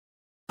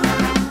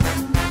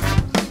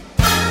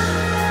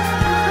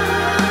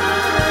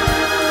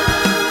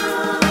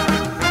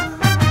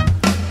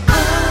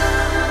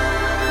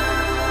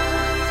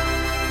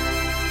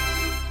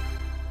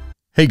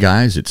Hey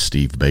guys, it's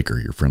Steve Baker,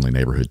 your friendly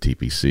neighborhood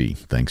TPC.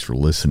 Thanks for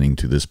listening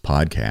to this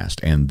podcast.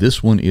 And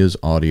this one is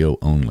audio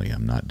only.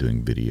 I'm not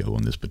doing video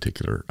on this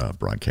particular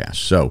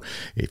broadcast. So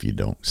if you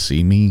don't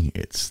see me,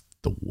 it's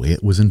the way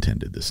it was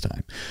intended this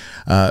time.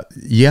 I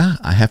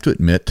have to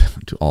admit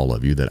to all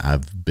of you that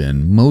I've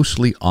been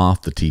mostly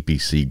off the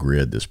TPC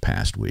grid this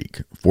past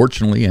week.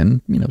 Fortunately,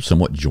 and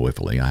somewhat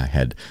joyfully, I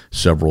had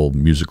several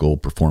musical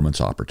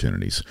performance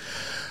opportunities.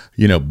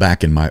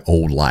 Back in my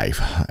old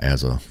life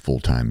as a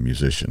full-time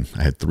musician,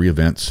 I had 3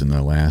 events in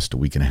the last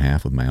week and a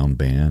half with my own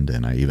band,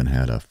 and I even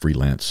had a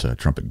freelance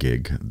trumpet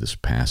gig this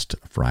past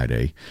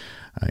Friday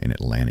in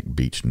Atlantic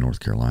Beach, North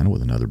Carolina,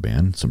 with another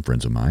band, some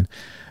friends of mine.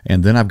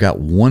 And then I've got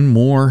one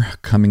more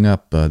coming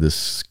up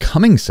this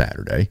coming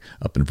Saturday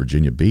up in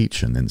Virginia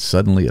Beach, and then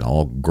suddenly it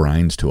all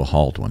grinds to a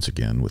halt once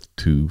again with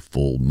 2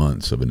 full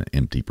months of an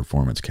empty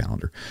performance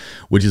calendar,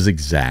 which is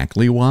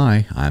exactly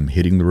why I'm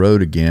hitting the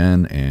road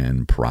again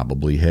and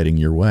probably heading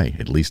your way.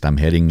 At least I'm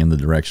heading in the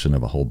direction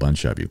of a whole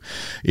bunch of you.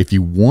 If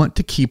you want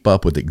to keep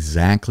up with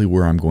exactly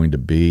where I'm going to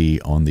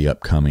be on the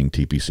upcoming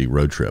TPC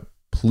road trip,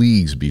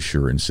 please be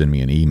sure and send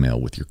me an email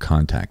with your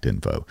contact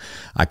info.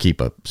 I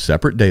keep a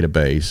separate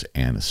database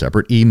and a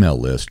separate email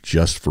list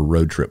just for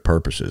road trip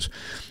purposes,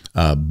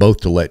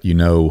 both to let you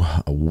know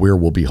where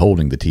we'll be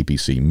holding the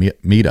TPC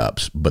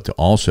meetups, but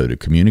to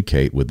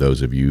communicate with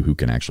those of you who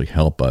can actually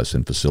help us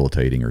in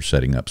facilitating or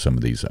setting up some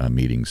of these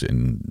meetings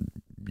in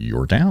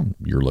your town,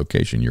 your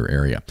location, your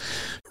area.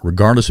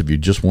 Regardless if you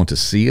just want to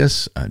see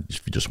us,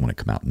 if you just want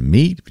to come out and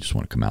meet, if you just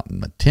want to come out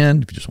and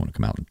attend, if you just want to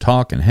come out and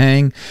talk and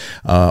hang,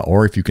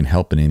 or if you can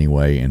help in any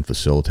way in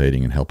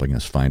facilitating and helping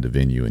us find a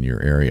venue in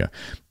your area,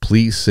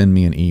 please send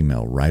me an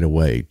email right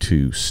away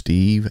to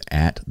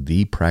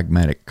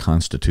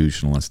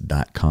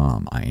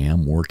steve@thepragmaticconstitutionalist.com. I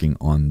am working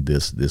on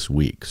this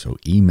week, so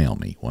email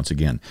me. Once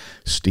again,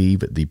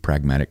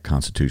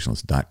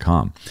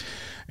 steve@thepragmaticconstitutionalist.com.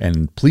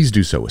 And please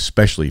do so,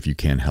 especially if you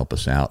can help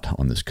us out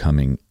on this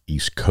coming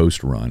East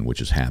Coast run,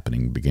 which is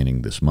happening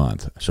beginning this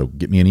month. So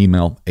get me an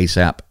email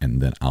ASAP, and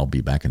then I'll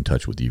be back in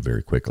touch with you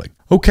very quickly.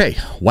 Okay,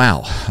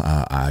 wow.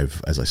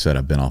 As I said,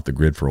 I've been off the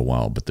grid for a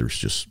while, but there's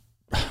just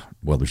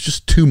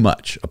too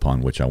much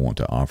upon which I want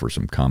to offer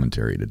some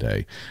commentary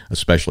today,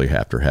 especially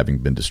after having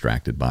been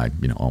distracted by,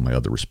 all my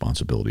other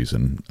responsibilities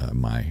in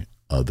my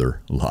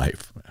other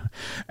life.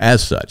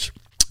 As such,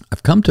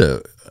 I've come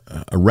to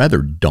a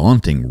rather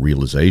daunting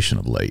realization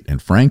of late, and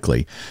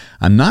frankly,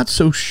 I'm not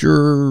so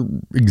sure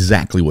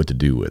exactly what to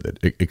do with it,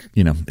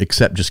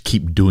 except just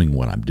keep doing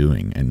what I'm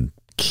doing and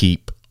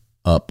keep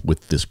up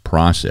with this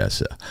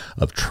process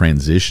of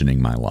transitioning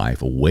my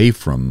life away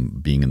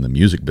from being in the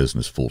music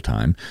business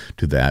full-time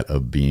to that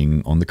of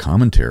being on the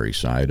commentary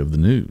side of the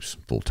news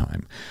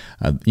full-time.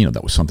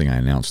 That was something I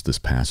announced this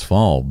past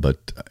fall,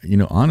 but,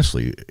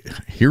 honestly,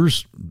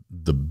 here's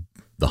the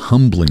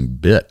humbling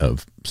bit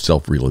of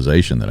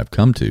self-realization that I've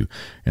come to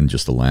in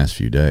just the last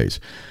few days.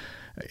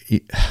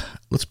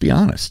 Let's be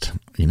honest,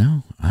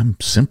 I'm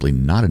simply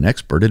not an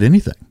expert at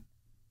anything.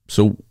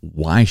 So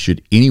why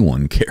should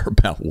anyone care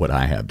about what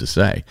I have to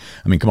say?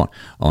 I mean, come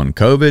on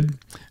COVID,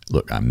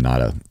 look, I'm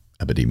not an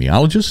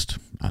epidemiologist.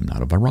 I'm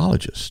not a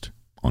virologist.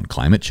 On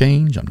climate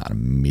change, I'm not a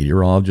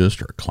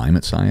meteorologist or a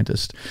climate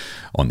scientist.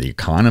 On the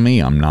economy,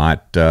 I'm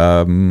not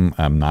an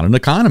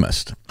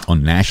economist.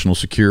 On national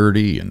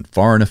security and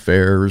foreign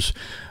affairs,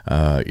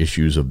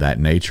 issues of that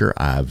nature,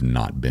 I've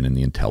not been in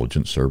the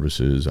intelligence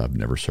services. I've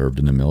never served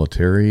in the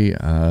military,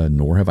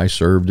 nor have I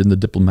served in the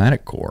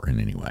diplomatic corps in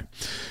any way.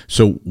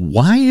 So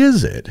why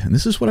is it, and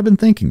this is what I've been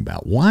thinking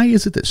about, why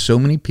is it that so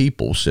many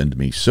people send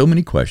me so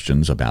many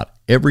questions about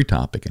every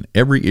topic and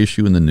every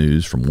issue in the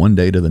news from one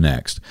day to the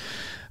next?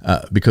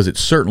 Because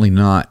it's certainly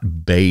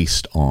not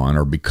based on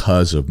or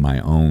because of my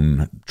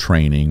own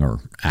training or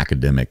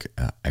academic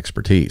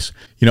expertise.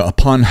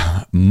 Upon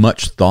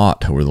much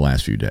thought over the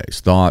last few days,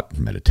 thought,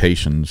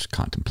 meditations,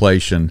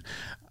 contemplation,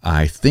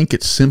 I think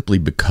it's simply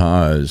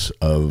because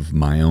of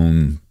my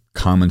own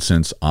common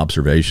sense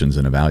observations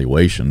and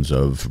evaluations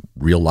of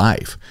real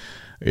life.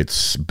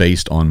 It's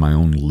based on my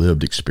own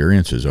lived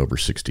experiences over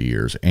 60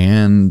 years.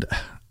 And,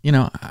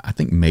 I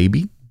think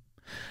maybe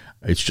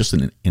it's just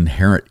an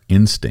inherent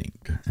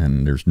instinct,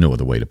 and there's no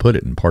other way to put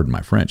it, and pardon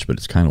my French, but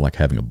it's kind of like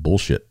having a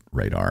bullshit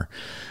radar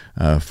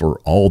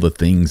for all the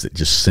things that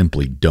just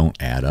simply don't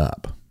add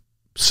up.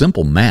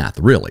 Simple math,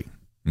 really.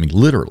 I mean,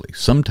 literally,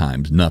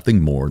 sometimes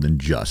nothing more than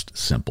just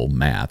simple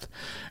math,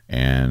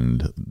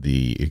 and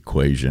the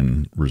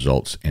equation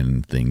results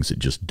in things that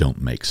just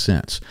don't make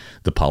sense.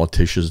 The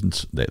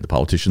politicians,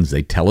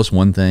 they tell us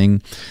one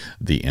thing,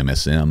 the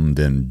MSM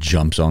then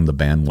jumps on the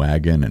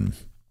bandwagon,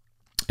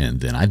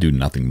 and then I do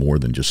nothing more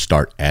than just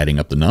start adding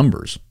up the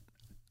numbers.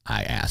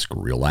 I ask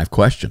real-life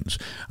questions.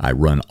 I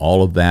run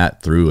all of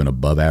that through an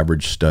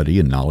above-average study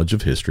and knowledge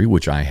of history,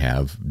 which I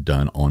have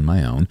done on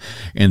my own.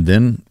 And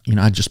then,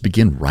 I just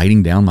begin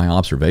writing down my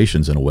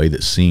observations in a way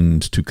that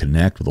seems to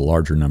connect with a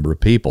larger number of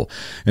people.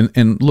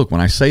 And look,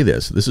 when I say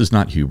this is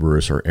not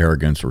hubris or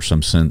arrogance or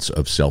some sense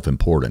of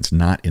self-importance,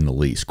 not in the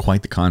least.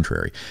 Quite the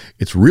contrary.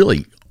 It's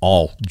really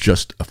all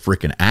just a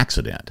freaking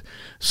accident.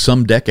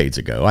 Some decades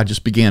ago, I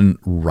just began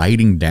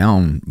writing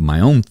down my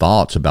own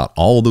thoughts about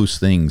all those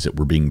things that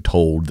were being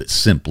told that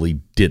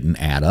simply didn't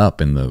add up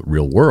in the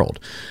real world.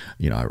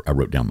 I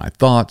wrote down my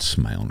thoughts,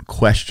 my own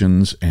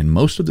questions, and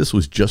most of this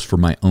was just for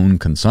my own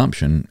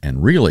consumption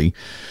and really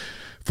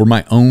for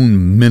my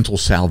own mental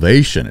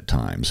salvation at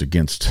times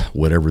against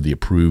whatever the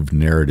approved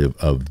narrative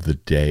of the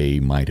day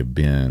might have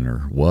been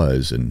or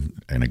was. And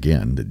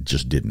again, that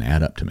just didn't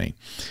add up to me.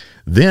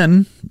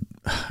 Then,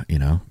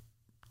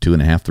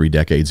 2.5, 3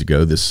 decades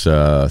ago, this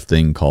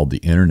thing called the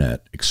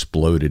internet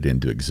exploded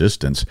into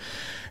existence.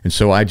 And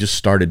so I just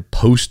started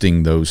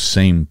posting those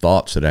same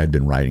thoughts that I had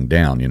been writing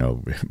down,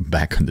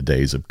 back in the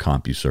days of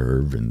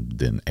CompuServe and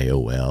then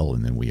AOL,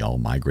 and then we all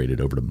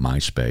migrated over to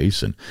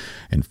MySpace.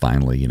 And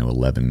finally,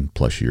 11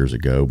 plus years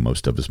ago,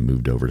 most of us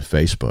moved over to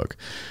Facebook.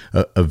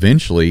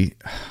 Eventually,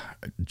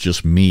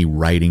 just me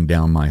writing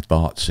down my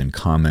thoughts and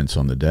comments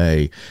on the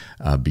day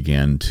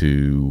began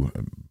to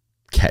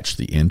catch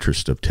the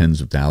interest of tens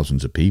of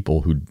thousands of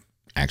people who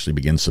actually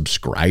began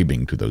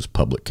subscribing to those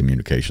public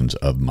communications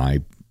of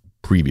my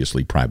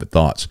previously private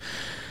thoughts.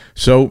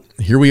 So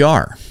here we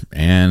are,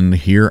 and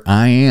here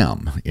I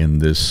am in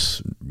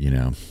this,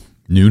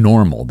 new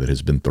normal that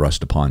has been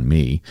thrust upon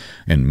me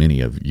and many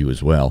of you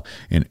as well,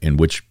 in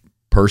which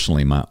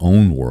personally my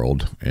own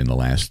world in the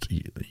last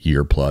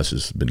year plus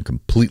has been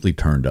completely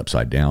turned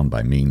upside down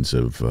by means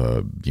of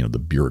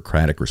the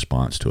bureaucratic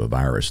response to a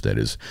virus that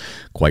is,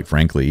 quite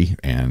frankly,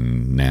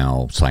 and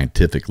now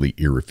scientifically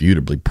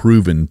irrefutably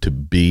proven to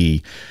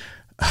be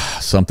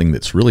something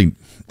that's really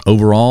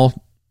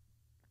overall,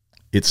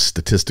 its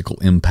statistical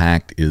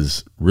impact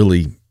is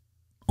really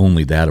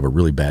only that of a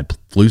really bad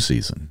flu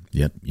season.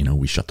 Yet,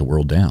 we shut the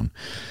world down.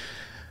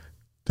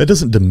 That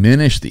doesn't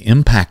diminish the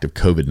impact of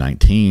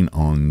COVID-19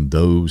 on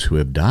those who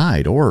have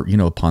died or,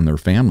 upon their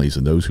families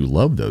and those who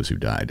love those who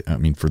died. I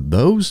mean, for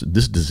those,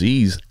 this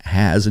disease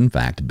has, in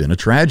fact, been a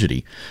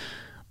tragedy.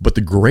 But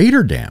the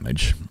greater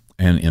damage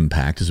and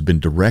impact has been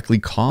directly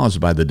caused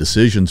by the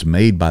decisions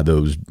made by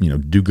those,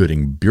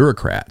 do-gooding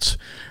bureaucrats.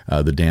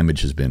 The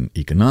damage has been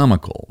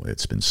economical,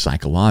 it's been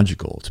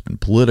psychological, it's been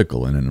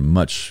political, and in a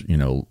much,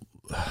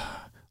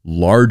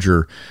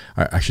 larger,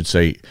 I should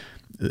say,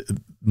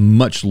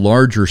 much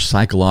larger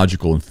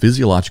psychological and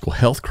physiological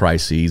health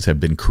crises have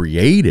been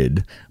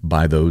created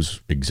by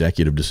those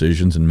executive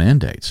decisions and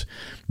mandates.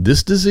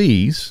 This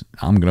disease,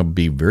 I'm going to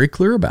be very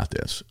clear about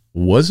this,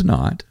 was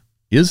not,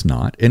 is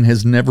not, and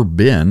has never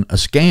been a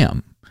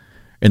scam.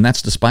 And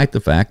that's despite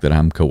the fact that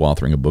I'm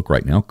co-authoring a book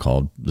right now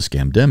called The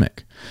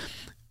Scamdemic.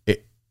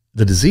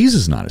 The disease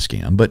is not a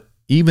scam, but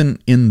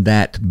even in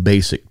that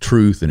basic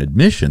truth and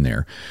admission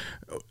there,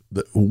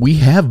 we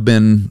have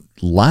been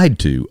lied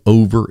to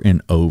over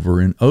and over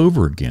and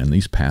over again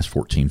these past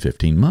 14,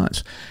 15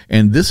 months.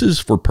 And this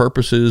is for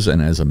purposes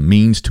and as a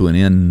means to an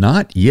end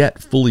not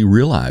yet fully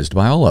realized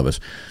by all of us.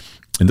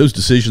 And those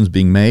decisions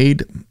being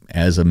made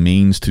as a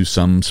means to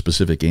some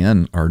specific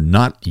end are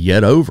not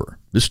yet over.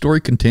 This story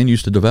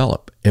continues to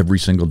develop every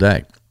single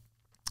day.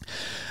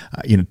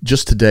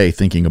 Just today,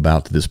 thinking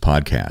about this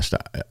podcast,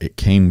 it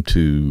came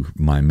to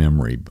my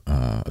memory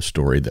a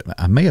story that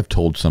I may have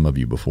told some of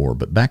you before,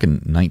 but back in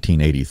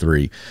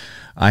 1983,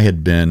 I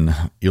had been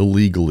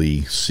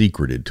illegally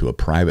secreted to a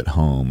private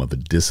home of a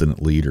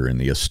dissident leader in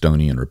the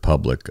Estonian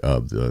Republic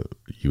of the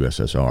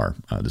USSR.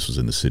 This was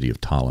in the city of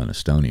Tallinn,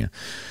 Estonia.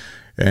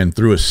 And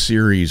through a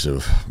series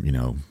of,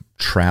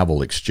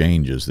 travel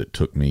exchanges that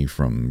took me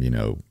from,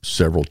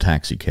 several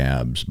taxi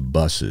cabs,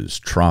 buses,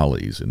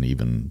 trolleys, and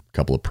even a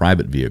couple of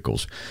private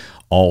vehicles,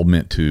 all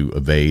meant to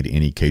evade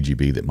any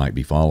KGB that might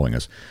be following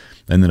us.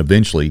 And then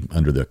eventually,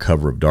 under the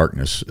cover of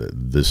darkness,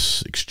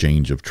 this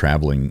exchange of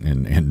traveling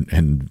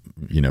and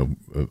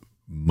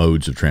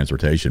modes of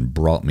transportation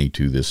brought me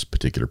to this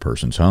particular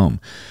person's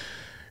home.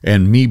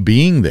 And me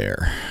being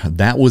there,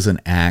 that was an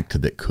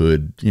act that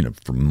could,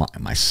 for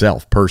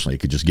myself personally, it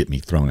could just get me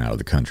thrown out of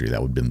the country.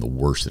 That would have been the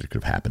worst that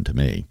could have happened to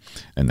me.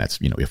 And that's,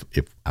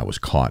 if I was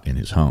caught in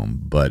his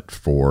home. But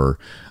for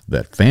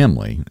that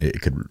family, it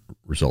could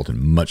result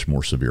in much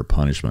more severe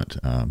punishment.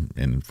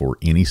 And for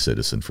any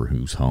citizen for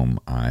whose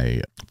home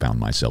I found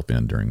myself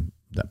in during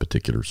that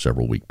particular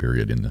several-week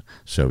period in the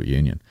Soviet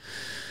Union.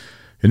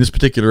 In this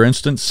particular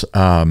instance,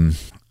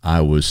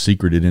 I was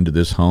secreted into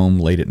this home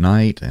late at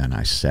night, and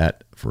I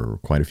sat for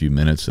quite a few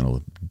minutes in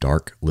a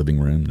dark living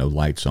room, no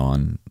lights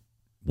on,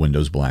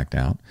 windows blacked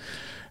out.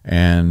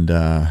 And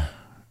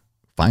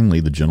finally,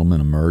 the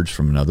gentleman emerged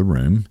from another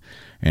room,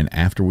 and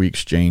after we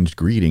exchanged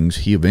greetings,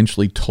 he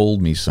eventually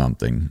told me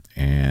something,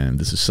 and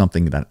this is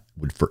something that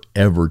would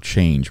forever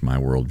change my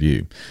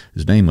worldview.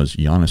 His name was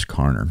Janis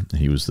Karner.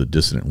 He was the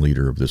dissident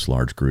leader of this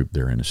large group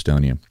there in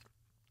Estonia.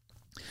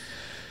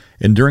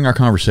 And during our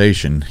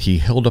conversation, he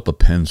held up a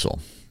pencil.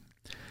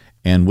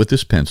 And with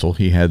this pencil,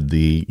 he had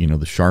the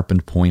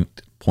sharpened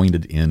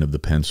pointed end of the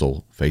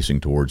pencil facing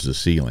towards the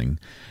ceiling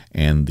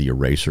and the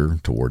eraser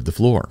toward the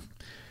floor.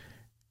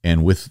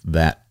 And with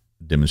that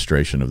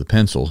demonstration of the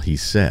pencil, he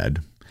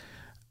said,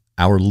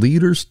 "Our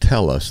leaders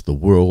tell us the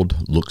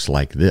world looks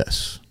like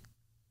this.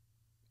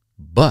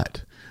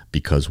 but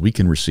because we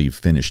can receive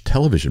finished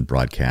television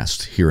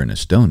broadcasts here in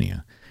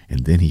Estonia.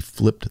 And then he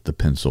flipped the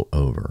pencil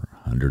over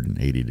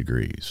 180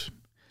 degrees.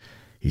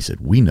 He said,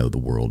 we know the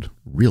world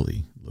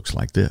really looks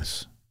like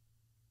this.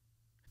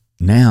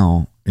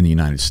 Now, in the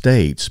United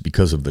States,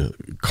 because of the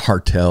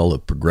cartel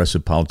of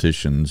progressive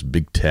politicians,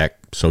 big tech,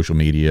 social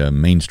media,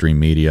 mainstream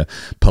media,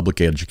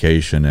 public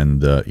education,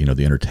 and the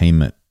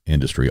entertainment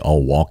industry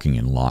all walking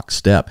in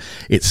lockstep,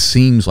 it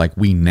seems like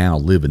we now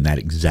live in that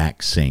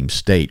exact same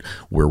state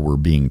where we're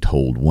being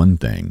told one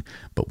thing,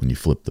 but when you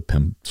flip the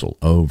pencil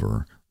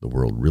over, the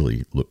world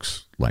really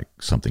looks like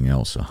something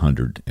else,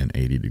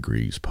 180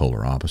 degrees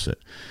polar opposite.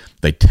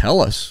 They tell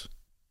us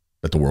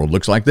that the world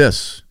looks like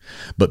this,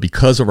 but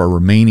because of our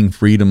remaining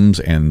freedoms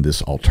and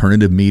this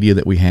alternative media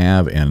that we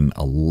have and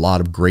a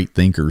lot of great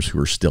thinkers who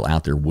are still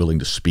out there willing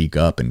to speak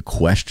up and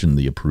question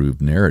the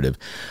approved narrative,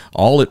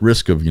 all at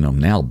risk of,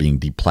 now being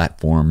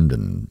deplatformed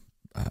and,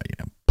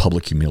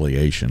 public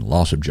humiliation,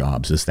 loss of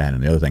jobs, this, that,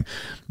 and the other thing.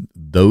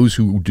 Those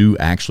who do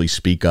actually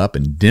speak up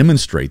and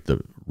demonstrate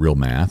the real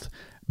math,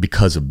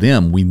 because of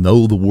them, we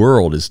know the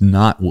world is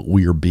not what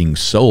we are being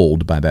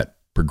sold by that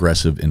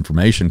progressive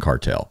information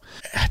cartel.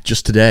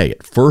 Just today,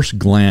 at first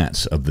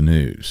glance of the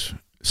news,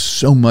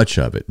 so much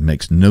of it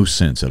makes no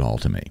sense at all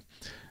to me.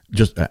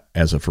 Just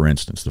as a for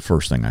instance, the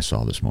first thing I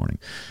saw this morning,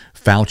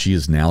 Fauci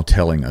is now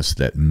telling us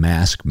that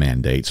mask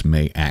mandates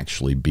may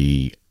actually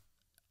be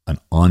an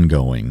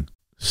ongoing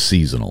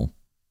seasonal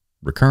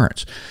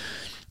recurrence.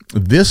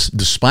 This,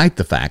 despite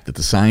the fact that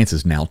the science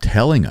is now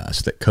telling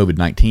us that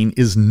COVID-19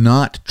 is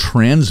not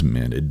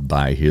transmitted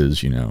by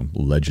his,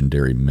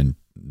 legendary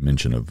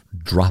mention of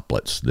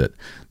droplets that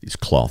these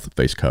cloth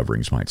face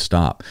coverings might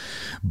stop,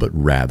 but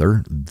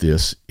rather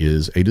this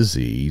is a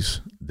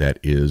disease that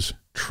is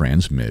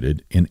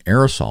transmitted in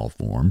aerosol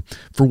form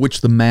for which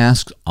the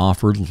masks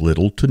offer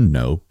little to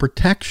no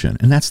protection.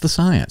 And that's the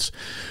science.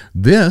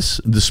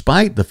 This,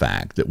 despite the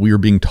fact that we are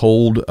being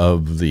told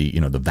of the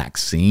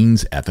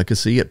vaccine's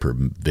efficacy at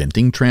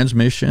preventing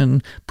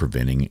transmission,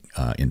 preventing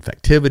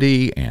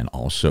infectivity, and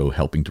also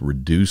helping to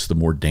reduce the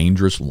more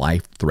dangerous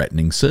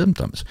life-threatening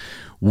symptoms.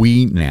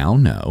 We now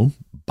know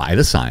by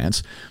the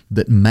science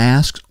that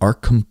masks are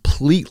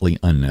completely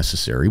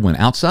unnecessary when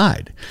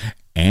outside.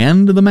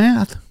 And the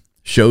math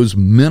shows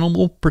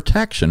minimal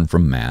protection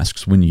from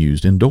masks when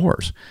used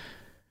indoors.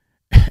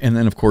 And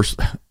then, of course,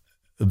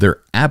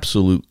 their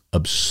absolute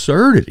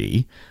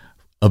absurdity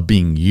of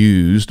being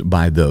used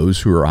by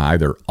those who are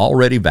either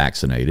already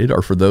vaccinated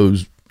or for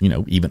those,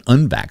 even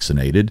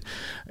unvaccinated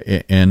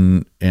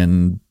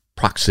in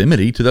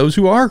proximity to those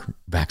who are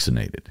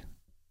vaccinated.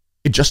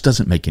 It just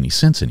doesn't make any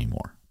sense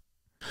anymore.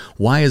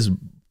 Why is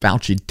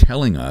Fauci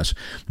telling us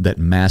that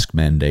mask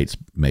mandates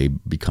may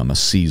become a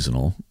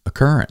seasonal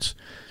occurrence?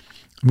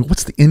 I mean,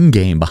 what's the end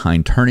game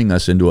behind turning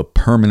us into a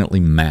permanently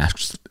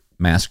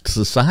masked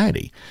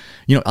society?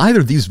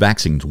 Either these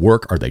vaccines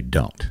work or they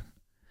don't.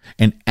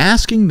 And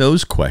asking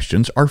those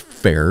questions are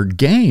fair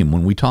game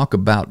when we talk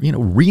about,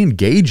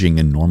 re-engaging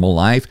in normal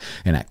life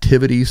and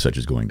activities such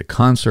as going to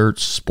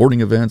concerts,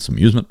 sporting events,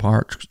 amusement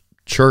parks,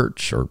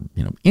 church, or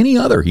any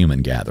other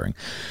human gathering.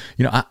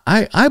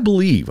 I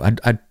believe,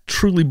 I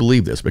truly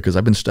believe this because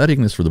I've been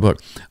studying this for the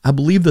book. I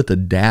believe that the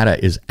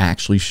data is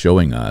actually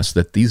showing us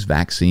that these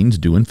vaccines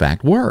do in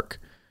fact work.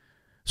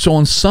 So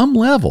on some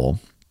level,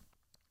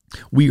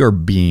 we are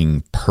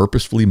being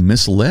purposefully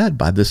misled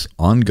by this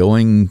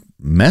ongoing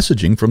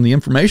messaging from the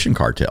information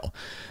cartel.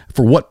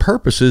 For what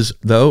purposes,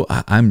 though,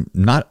 I'm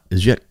not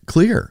as yet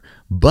clear.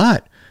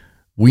 But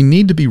we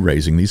need to be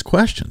raising these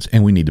questions,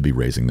 and we need to be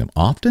raising them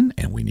often,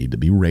 and we need to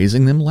be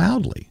raising them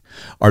loudly.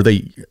 Are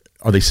they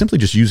simply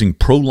just using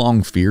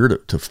prolonged fear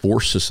to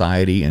force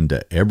society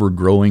into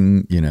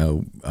ever-growing,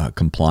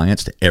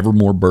 compliance to ever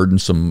more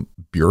burdensome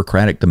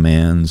bureaucratic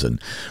demands and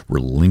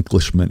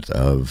relinquishment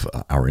of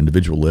our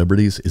individual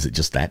liberties? Is it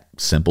just that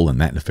simple and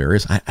that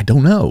nefarious? I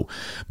don't know.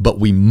 But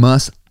we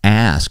must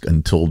ask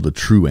until the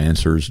true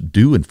answers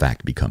do in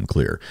fact become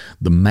clear.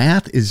 The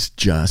math is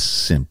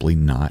just simply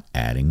not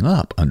adding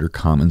up under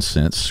common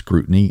sense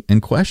scrutiny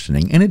and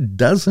questioning. And it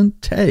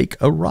doesn't take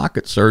a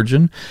rocket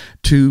surgeon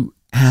to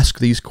ask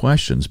these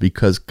questions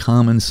because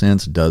common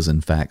sense does in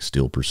fact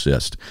still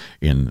persist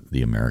in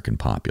the American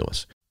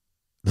populace.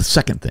 The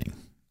second thing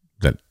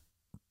that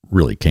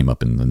really came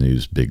up in the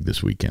news big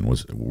this weekend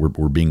was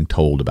we're being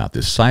told about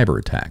this cyber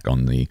attack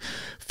on the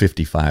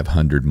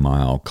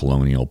 5,500-mile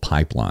Colonial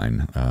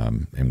Pipeline,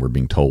 and we're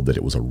being told that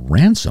it was a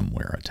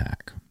ransomware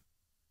attack.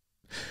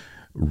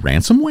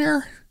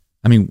 Ransomware?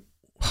 I mean,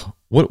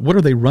 what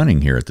are they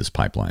running here at this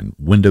pipeline?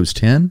 Windows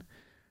 10?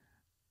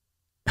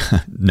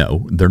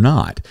 No, they're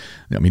not.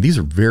 I mean, these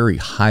are very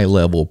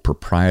high-level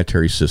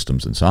proprietary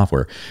systems and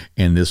software,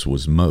 and this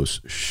was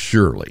most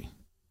surely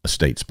a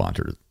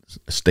state-sponsored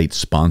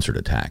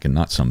attack and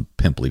not some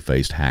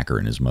pimply-faced hacker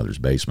in his mother's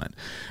basement.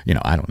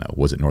 I don't know.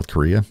 Was it North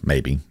Korea?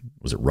 Maybe.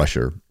 Was it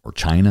Russia or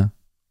China?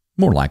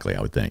 More likely,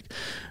 I would think.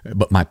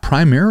 But my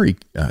primary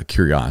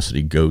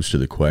curiosity goes to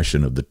the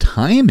question of the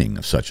timing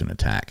of such an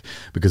attack,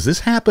 because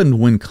this happened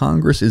when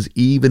Congress is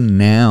even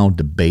now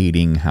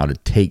debating how to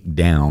take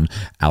down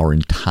our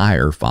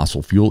entire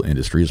fossil fuel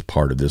industry as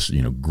part of this,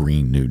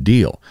 Green New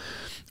Deal.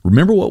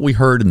 Remember what we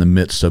heard in the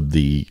midst of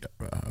the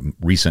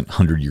recent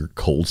 100-year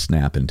cold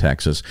snap in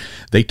Texas?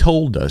 They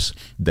told us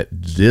that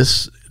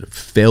this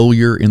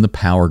failure in the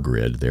power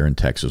grid there in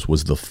Texas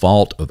was the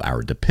fault of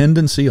our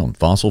dependency on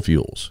fossil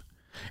fuels.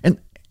 And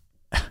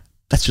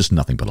that's just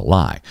nothing but a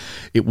lie.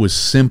 It was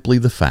simply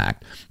the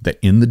fact that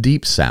in the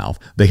Deep South,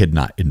 they had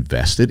not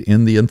invested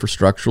in the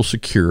infrastructural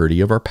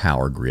security of our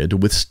power grid to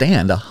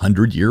withstand a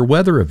 100-year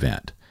weather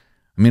event.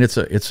 I mean,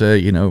 it's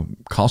a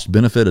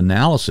cost-benefit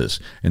analysis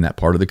in that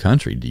part of the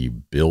country. Do you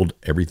build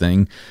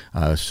everything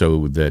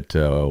so that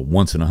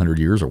once in 100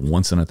 years or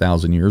once in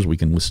 1,000 years we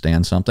can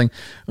withstand something?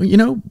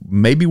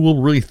 Maybe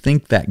we'll really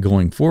think that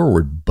going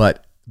forward,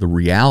 but the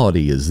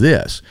reality is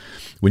this.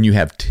 When you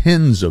have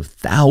tens of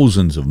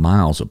thousands of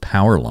miles of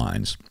power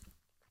lines,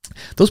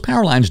 those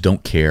power lines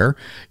don't care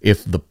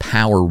if the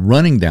power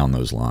running down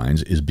those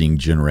lines is being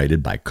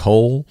generated by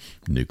coal,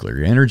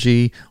 nuclear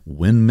energy,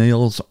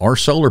 windmills, or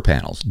solar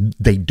panels.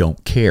 They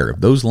don't care. If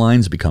those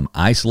lines become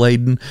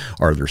ice-laden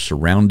or they're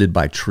surrounded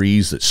by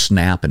trees that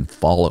snap and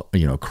fall,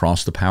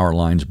 across the power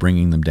lines,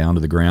 bringing them down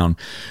to the ground,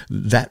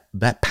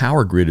 that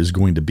power grid is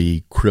going to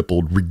be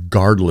crippled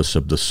regardless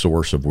of the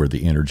source of where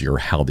the energy or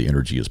how the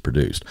energy is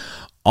produced.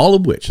 All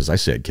of which, as I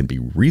said, can be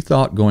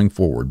rethought going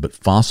forward, but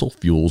fossil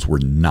fuels were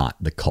not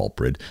the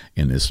culprit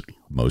in this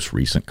most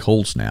recent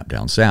cold snap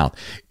down south.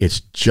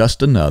 It's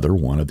just another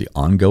one of the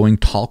ongoing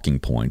talking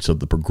points of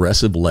the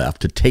progressive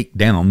left to take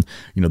down,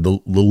 the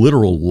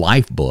literal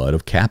lifeblood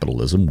of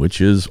capitalism,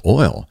 which is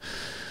oil.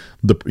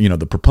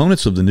 The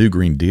proponents of the new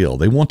Green Deal,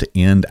 they want to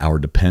end our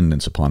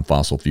dependence upon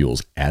fossil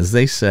fuels, as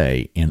they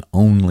say, in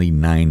only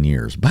 9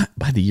 years, by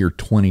the year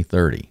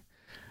 2030.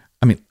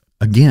 I mean,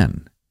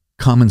 again,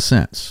 common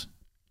sense.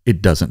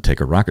 It doesn't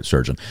take a rocket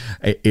surgeon.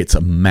 It's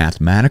a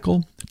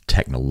mathematical,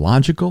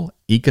 technological,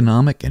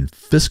 economic, and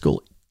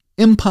fiscal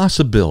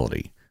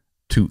impossibility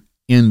to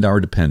end our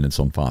dependence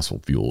on fossil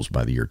fuels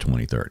by the year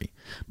 2030.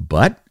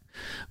 But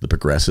the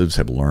progressives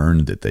have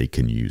learned that they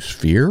can use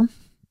fear.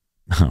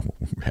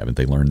 Haven't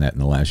they learned that in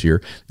the last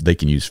year? They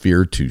can use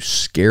fear to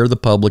scare the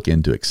public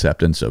into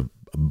acceptance of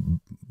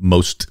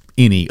most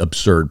any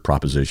absurd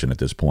proposition at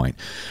this point,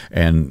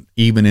 and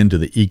even into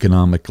the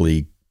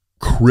economically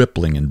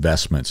crippling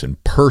investments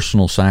and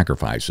personal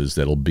sacrifices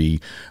that'll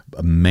be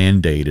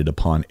mandated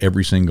upon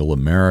every single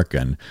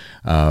American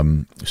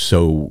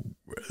so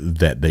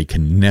that they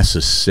can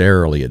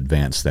necessarily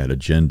advance that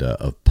agenda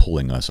of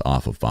pulling us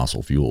off of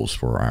fossil fuels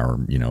for our,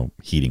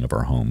 heating of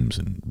our homes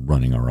and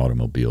running our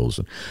automobiles.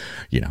 And,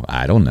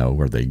 I don't know,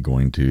 are they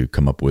going to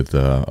come up with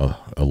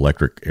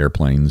electric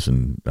airplanes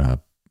and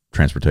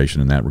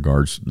transportation in that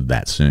regards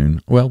that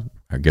soon? Well,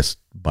 I guess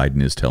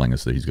Biden is telling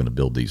us that he's going to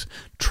build these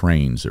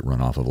trains that run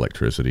off of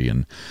electricity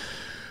and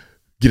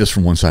get us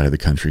from one side of the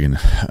country and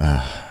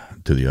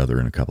to the other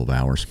in a couple of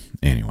hours.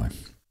 Anyway,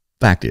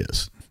 fact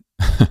is,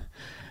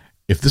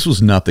 if this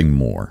was nothing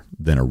more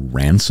than a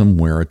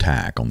ransomware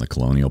attack on the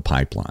Colonial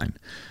Pipeline,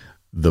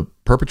 the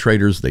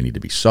perpetrators, they need to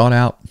be sought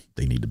out.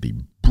 They need to be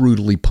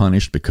brutally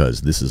punished,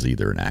 because this is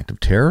either an act of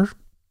terror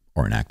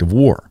or an act of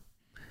war.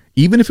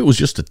 Even if it was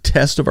just a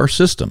test of our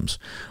systems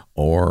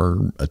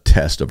or a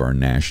test of our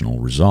national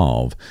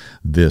resolve,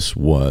 this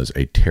was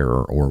a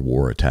terror or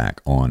war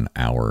attack on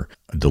our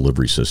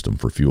delivery system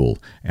for fuel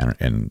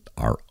and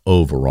our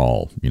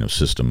overall,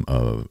 system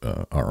of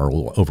our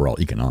overall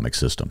economic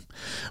system.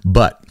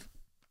 But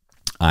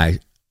I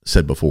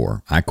said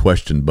before, I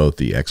questioned both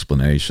the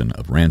explanation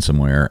of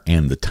ransomware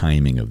and the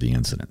timing of the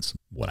incidents.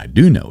 What I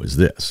do know is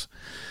this,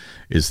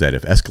 is that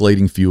if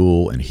escalating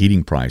fuel and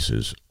heating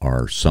prices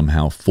are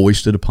somehow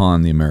foisted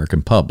upon the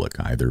American public,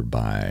 either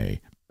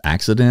by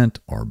accident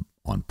or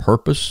on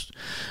purpose,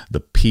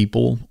 the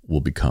people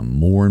will become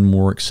more and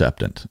more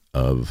acceptant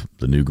of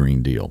the new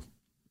Green Deal.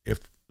 If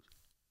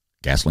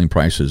gasoline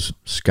prices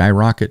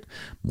skyrocket,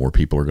 more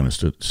people are going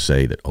to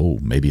say that,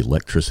 maybe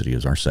electricity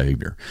is our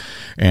savior.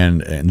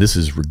 And this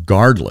is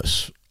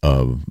regardless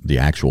of the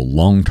actual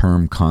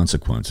long-term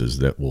consequences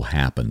that will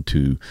happen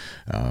to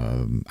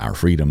our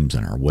freedoms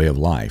and our way of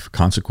life.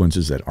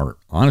 Consequences that are,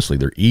 honestly,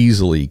 they're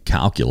easily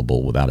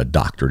calculable without a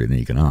doctorate in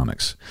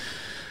economics.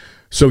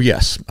 So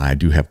yes, I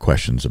do have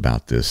questions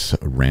about this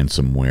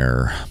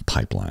ransomware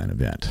pipeline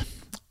event.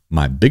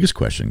 My biggest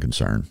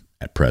concern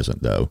at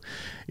present, though,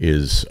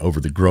 is over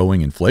the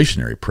growing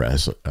inflationary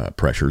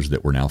pressures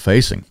that we're now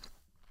facing.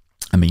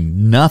 I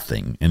mean,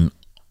 nothing in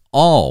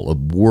all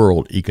of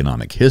world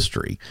economic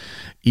history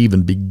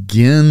even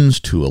begins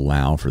to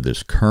allow for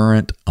this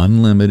current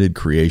unlimited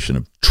creation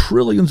of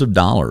trillions of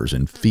dollars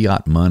in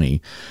fiat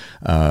money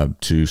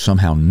to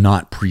somehow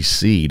not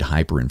precede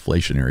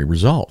hyperinflationary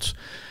results.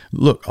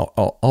 Look,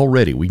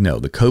 already we know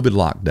the COVID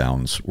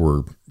lockdowns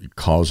were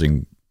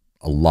causing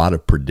a lot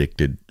of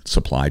predicted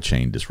supply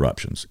chain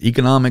disruptions.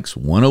 Economics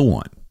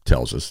 101.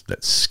 tells us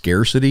that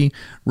scarcity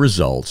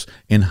results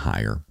in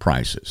higher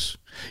prices.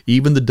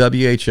 Even the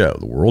WHO,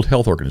 the World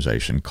Health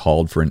Organization,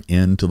 called for an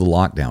end to the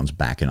lockdowns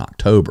back in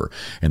October,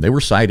 and they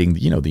were citing,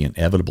 the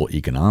inevitable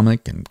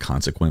economic and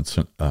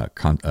consequent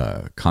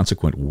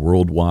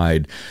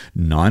worldwide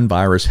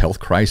non-virus health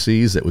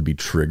crises that would be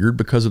triggered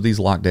because of these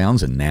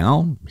lockdowns. And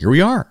now, here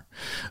we are.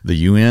 The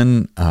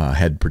UN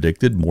had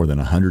predicted more than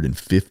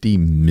 150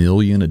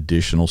 million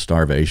additional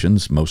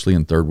starvations, mostly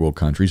in third world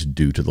countries,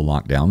 due to the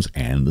lockdowns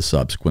and the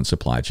subsequent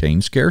supply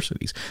chain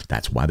scarcities.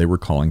 That's why they were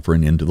calling for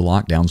an end to the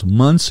lockdowns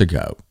months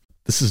ago.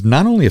 This is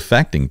not only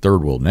affecting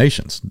third world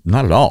nations,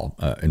 not at all.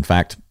 In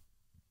fact,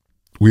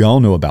 we all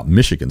know about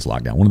Michigan's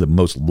lockdown, one of the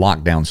most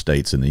locked down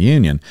states in the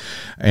union.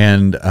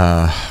 And,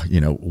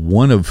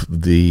 one of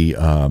the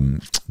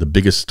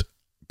biggest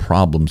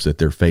problems that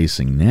they're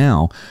facing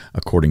now,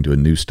 according to a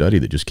new study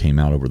that just came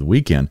out over the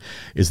weekend,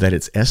 is that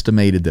it's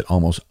estimated that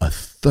almost a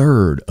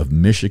third of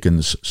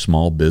Michigan's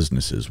small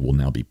businesses will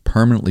now be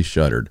permanently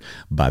shuttered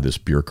by this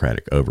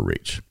bureaucratic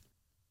overreach.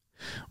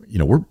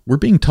 We're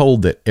being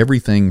told that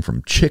everything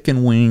from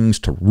chicken wings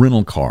to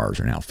rental cars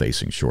are now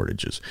facing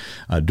shortages.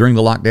 During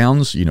the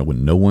lockdowns,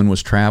 when no one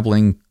was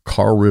traveling,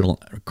 car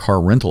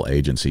rental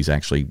agencies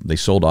they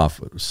sold off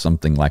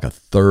something like a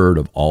third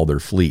of all their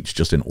fleets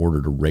just in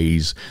order to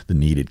raise the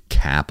needed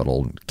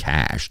capital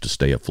cash to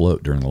stay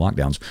afloat during the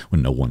lockdowns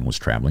when no one was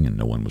traveling and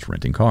no one was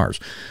renting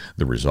cars.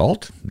 The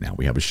result? Now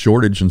we have a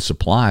shortage in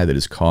supply that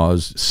has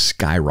caused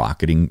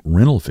skyrocketing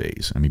rental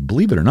fees. I mean,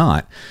 believe it or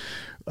not,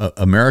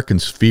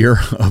 Americans' fear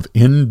of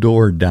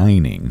indoor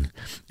dining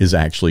is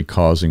actually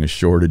causing a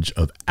shortage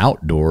of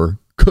outdoor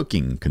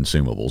cooking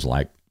consumables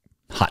like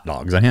hot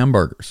dogs and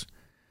hamburgers.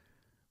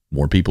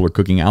 More people are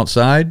cooking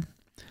outside.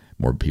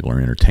 More people are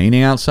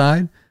entertaining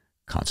outside.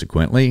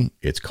 Consequently,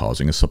 it's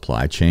causing a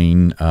supply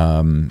chain,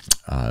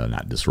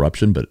 not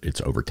disruption, but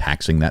it's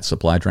overtaxing that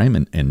supply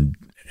chain, and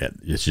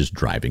it's just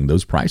driving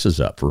those prices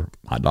up for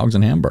hot dogs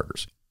and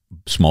hamburgers.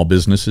 Small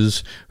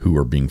businesses who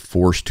are being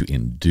forced to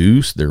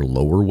induce their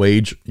lower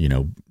wage,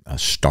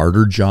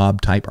 starter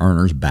job type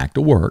earners back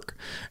to work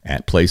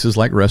at places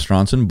like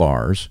restaurants and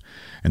bars,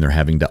 and they're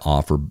having to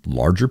offer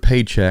larger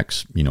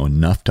paychecks,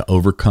 enough to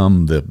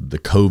overcome the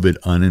COVID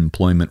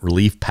unemployment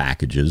relief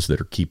packages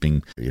that are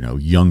keeping,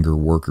 younger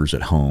workers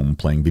at home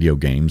playing video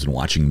games and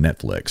watching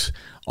Netflix.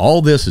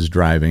 All this is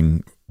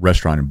driving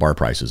restaurant and bar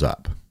prices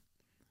up.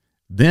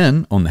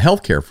 Then on the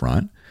healthcare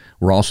front,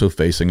 we're also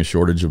facing a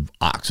shortage of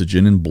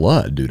oxygen and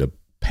blood due to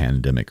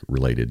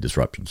pandemic-related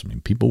disruptions. I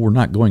mean, people were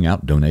not going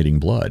out donating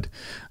blood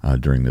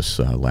during this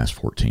last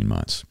 14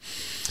 months.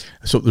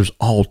 So there's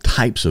all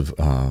types of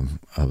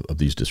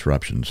these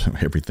disruptions,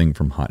 everything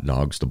from hot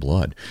dogs to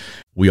blood.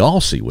 We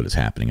all see what is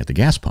happening at the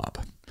gas pump,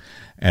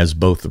 as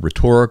both the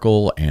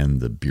rhetorical and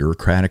the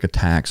bureaucratic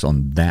attacks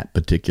on that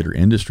particular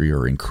industry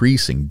are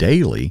increasing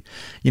daily.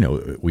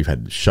 We've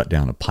had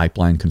shutdown of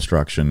pipeline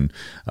construction,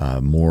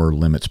 more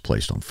limits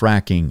placed on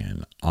fracking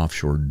and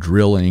offshore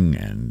drilling,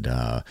 and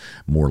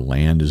more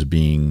land is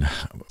being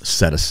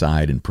set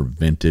aside and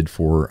prevented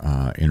for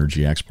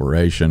energy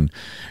exploration.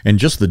 And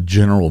just the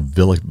general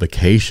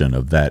vilification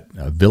of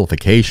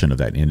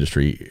that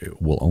industry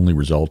will only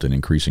result in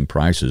increasing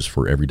prices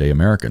for everyday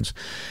Americans.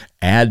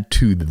 Add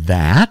to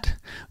that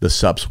the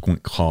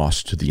subsequent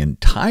cost to the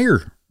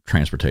entire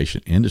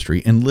transportation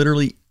industry, and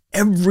literally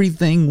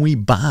everything we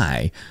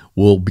buy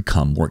will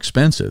become more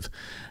expensive.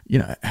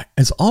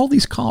 As all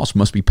these costs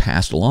must be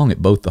passed along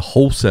at both the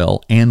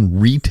wholesale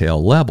and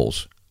retail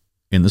levels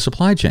in the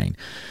supply chain.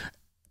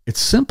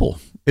 It's simple.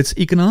 It's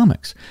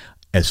economics.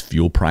 As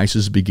fuel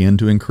prices begin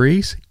to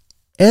increase,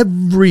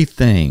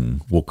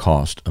 everything will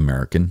cost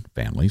American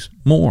families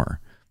more.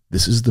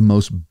 This is the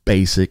most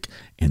basic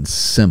and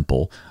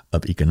simple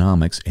of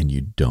economics, and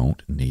you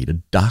don't need a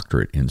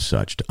doctorate in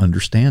such to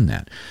understand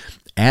that.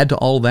 Add to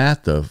all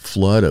that the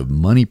flood of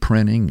money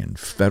printing and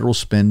federal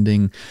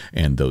spending,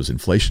 and those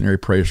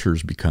inflationary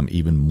pressures become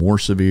even more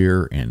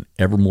severe and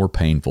ever more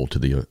painful to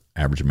the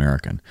average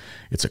American.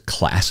 It's a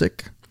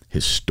classic,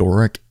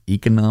 historic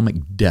economic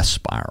death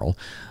spiral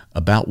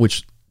about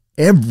which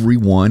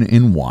everyone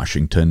in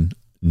Washington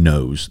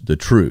knows the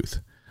truth.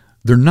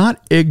 They're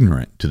not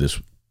ignorant to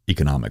this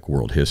economic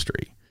world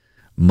history.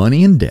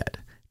 Money and debt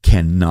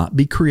cannot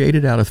be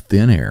created out of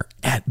thin air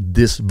at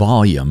this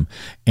volume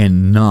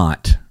and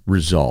not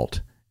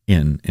result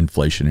in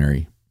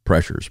inflationary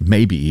pressures,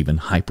 maybe even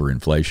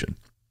hyperinflation.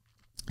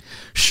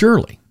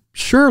 Surely,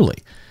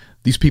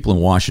 these people in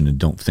Washington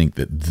don't think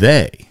that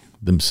they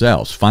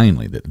themselves,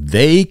 finally, that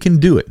they can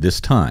do it this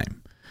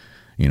time.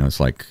 It's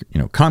like,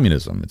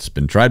 communism. It's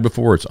been tried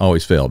before. It's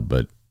always failed,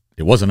 but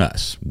it wasn't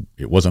us.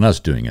 It wasn't us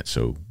doing it.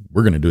 So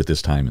we're going to do it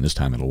this time, and this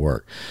time it'll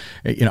work.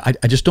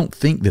 I just don't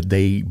think that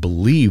they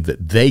believe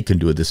that they can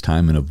do it this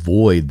time and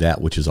avoid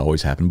that which has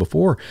always happened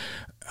before.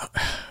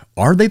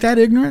 Are they that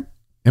ignorant?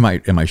 Am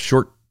I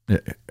short?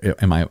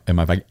 Am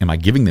I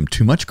giving them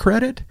too much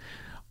credit,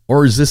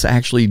 or is this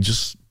actually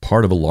just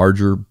part of a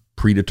larger,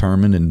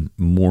 predetermined, and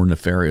more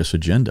nefarious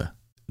agenda?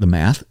 the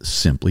math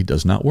simply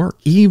does not work.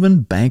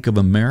 Even Bank of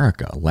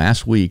America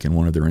last week in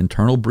one of their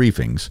internal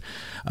briefings,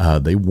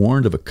 they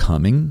warned of a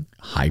coming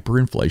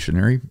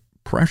hyperinflationary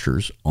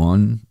pressures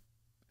on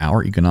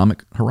our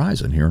economic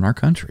horizon here in our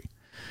country.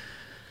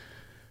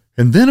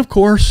 And then, of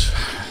course,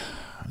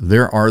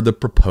 there are the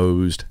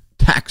proposed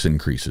tax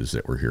increases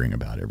that we're hearing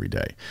about every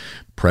day.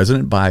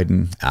 President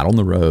Biden, out on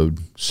the road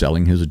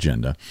selling his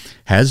agenda,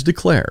 has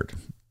declared,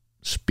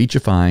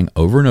 speechifying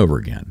over and over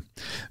again,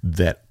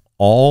 that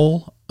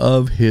all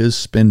of his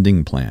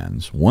spending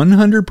plans,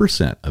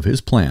 100% of his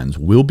plans,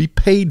 will be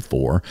paid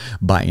for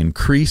by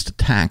increased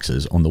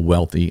taxes on the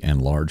wealthy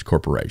and large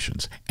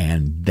corporations.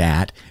 And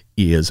that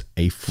is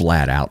a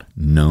flat out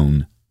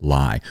known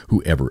lie.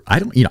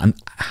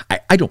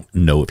 I don't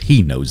know if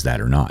he knows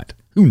that or not.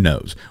 Who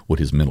knows what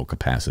his mental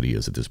capacity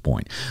is at this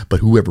point? But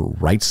whoever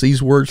writes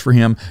these words for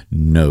him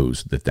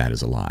knows that that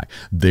is a lie.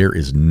 There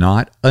is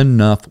not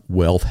enough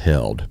wealth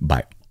held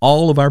by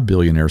all of our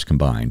billionaires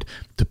combined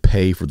to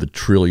pay for the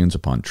trillions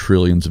upon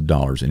trillions of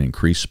dollars in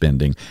increased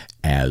spending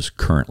as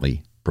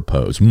currently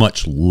proposed,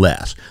 much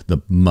less the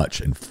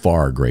much and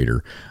far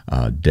greater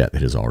debt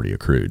that has already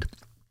accrued.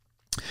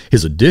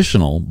 His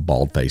additional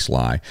bald-faced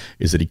lie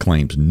is that he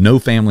claims no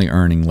family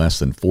earning less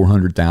than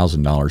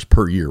 $400,000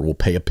 per year will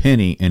pay a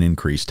penny in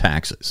increased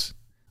taxes.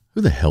 Who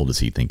the hell does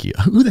he think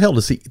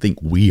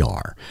we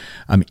are?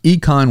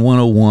 Econ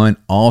 101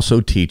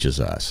 also teaches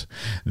us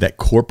that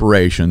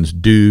corporations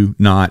do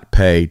not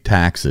pay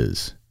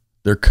taxes.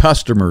 Their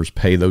customers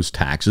pay those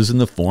taxes in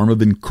the form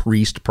of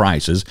increased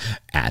prices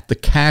at the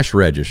cash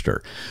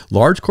register.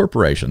 Large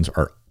corporations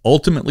are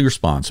ultimately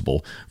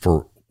responsible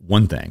for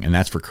one thing, and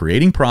that's for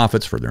creating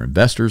profits for their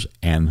investors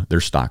and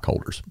their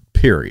stockholders,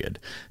 period.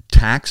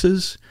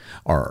 Taxes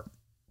are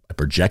a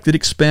projected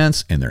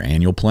expense in their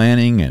annual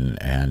planning and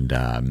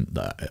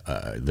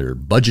their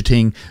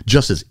budgeting,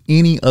 just as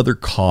any other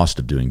cost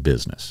of doing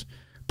business.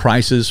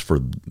 Prices for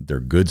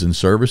their goods and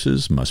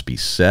services must be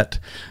set,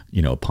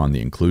 upon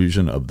the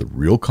inclusion of the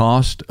real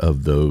cost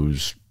of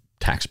those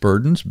tax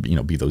burdens,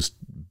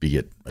 be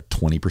it a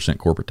 20%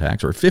 corporate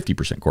tax or a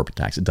 50% corporate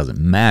tax, it doesn't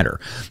matter.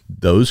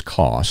 Those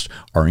costs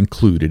are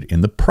included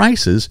in the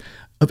prices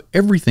of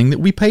everything that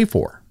we pay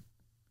for.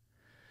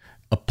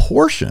 A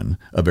portion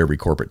of every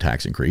corporate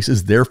tax increase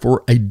is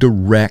therefore a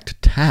direct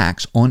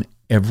tax on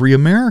every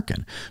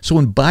American. So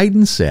when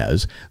Biden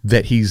says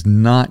that he's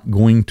not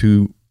going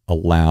to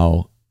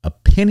allow a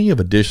penny of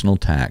additional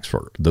tax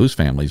for those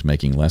families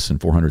making less than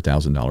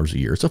 $400,000 a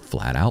year, it's a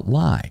flat out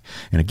lie.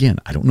 And again,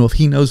 I don't know if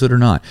he knows it or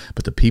not,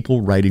 but the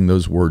people writing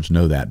those words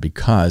know that,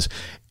 because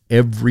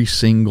every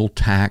single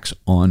tax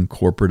on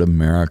corporate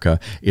America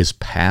is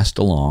passed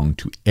along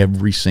to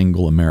every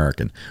single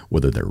American,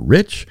 whether they're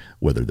rich,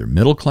 whether they're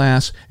middle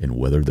class, and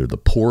whether they're the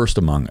poorest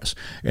among us.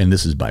 And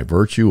this is by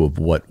virtue of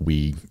what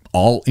we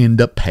all end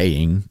up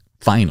paying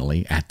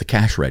finally at the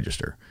cash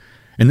register.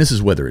 And this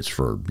is whether it's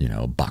for,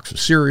 a box of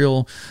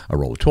cereal, a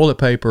roll of toilet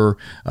paper,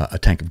 a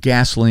tank of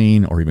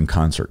gasoline, or even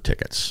concert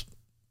tickets.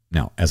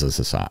 Now, as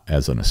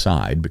an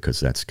aside, because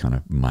that's kind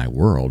of my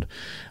world,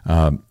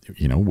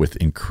 with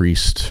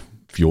increased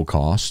fuel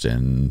costs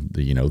and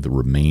the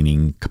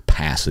remaining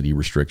capacity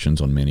restrictions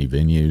on many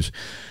venues,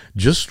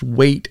 just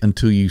wait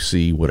until you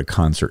see what a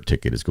concert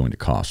ticket is going to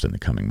cost in the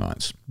coming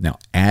months. Now,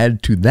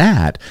 add to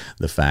that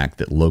the fact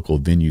that local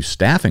venue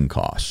staffing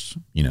costs,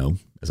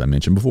 as I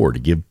mentioned before, to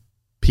give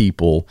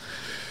people,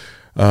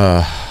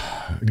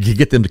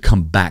 get them to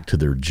come back to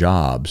their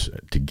jobs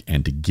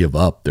and to give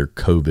up their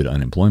COVID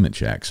unemployment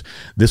checks.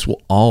 This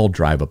will all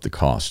drive up the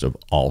cost of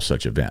all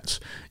such events.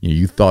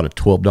 You thought a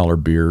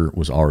 $12 beer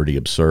was already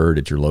absurd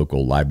at your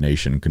local Live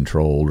Nation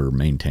controlled or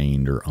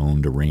maintained or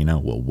owned arena.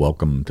 Well,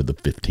 welcome to the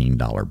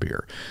 $15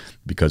 beer.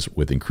 Because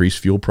with increased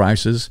fuel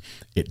prices,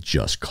 it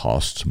just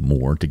costs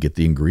more to get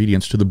the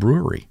ingredients to the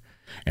brewery.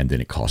 And then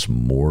it costs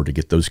more to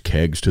get those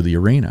kegs to the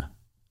arena.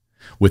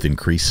 With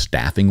increased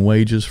staffing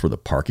wages for the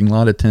parking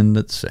lot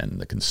attendants and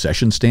the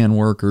concession stand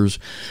workers,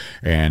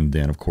 and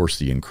then, of course,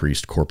 the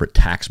increased corporate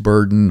tax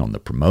burden on the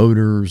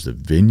promoters, the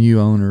venue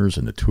owners,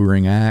 and the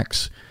touring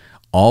acts,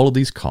 all of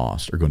these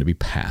costs are going to be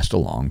passed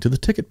along to the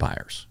ticket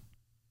buyers.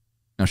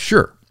 Now,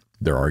 sure,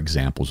 there are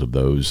examples of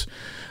those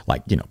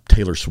like,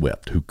 Taylor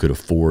Swift, who could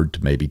afford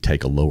to maybe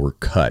take a lower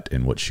cut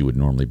in what she would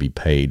normally be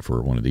paid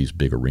for one of these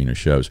big arena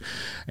shows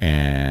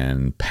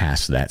and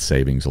pass that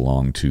savings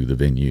along to the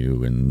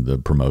venue and the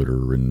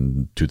promoter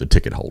and to the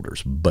ticket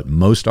holders. But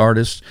most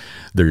artists,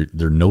 they're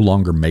no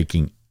longer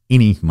making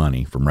any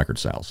money from record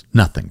sales,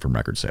 nothing from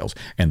record sales.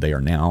 And they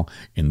are now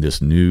in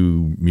this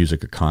new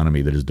music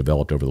economy that has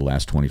developed over the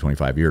last 20,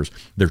 25 years.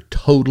 They're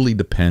totally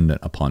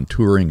dependent upon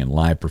touring and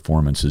live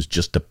performances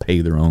just to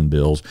pay their own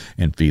bills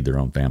and feed their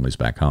own families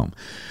back home.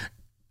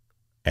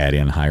 Add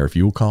in higher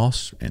fuel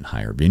costs and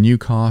higher venue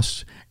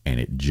costs, and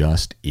it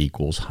just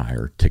equals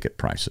higher ticket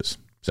prices.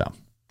 So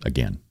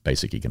again,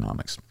 basic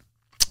economics.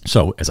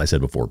 So, as I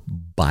said before,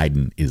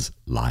 Biden is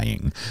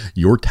lying.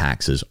 Your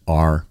taxes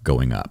are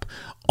going up.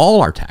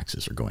 All our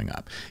taxes are going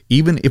up.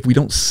 Even if we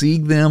don't see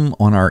them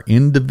on our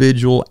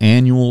individual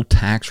annual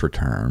tax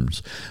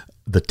returns,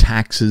 the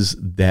taxes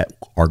that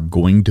are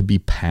going to be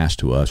passed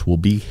to us will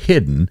be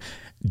hidden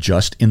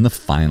just in the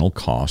final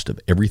cost of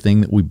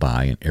everything that we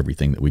buy and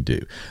everything that we do.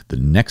 The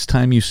next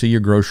time you see your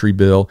grocery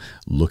bill,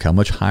 look how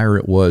much higher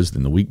it was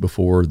than the week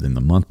before, than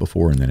the month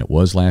before, and than it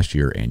was last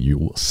year, and you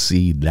will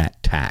see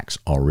that tax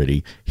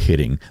already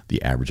hitting the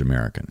average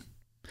American.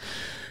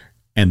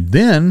 And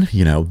then,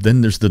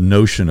 then there's the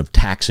notion of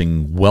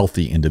taxing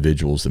wealthy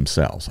individuals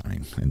themselves. I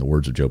mean, in the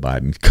words of Joe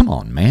Biden, come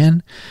on,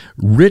 man.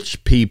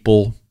 Rich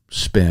people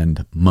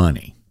spend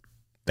money.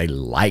 They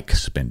like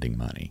spending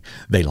money.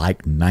 They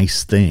like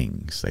nice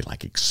things. They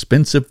like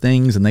expensive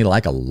things, and they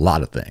like a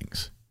lot of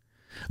things.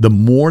 The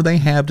more they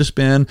have to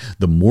spend,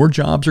 the more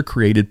jobs are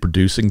created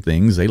producing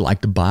things they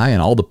like to buy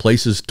and all the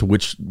places to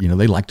which,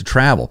 they like to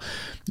travel.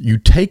 You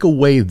take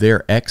away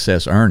their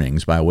excess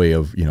earnings by way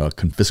of, a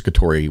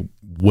confiscatory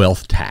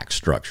wealth tax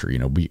structure,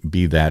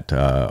 be that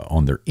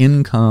on their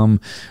income,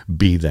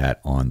 be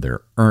that on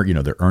their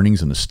their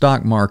earnings in the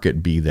stock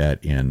market, be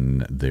that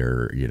in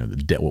their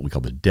what we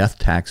call the death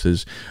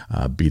taxes,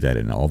 be that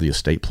in all the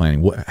estate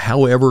planning.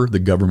 However, the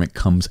government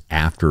comes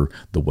after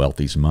the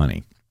wealthy's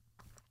money.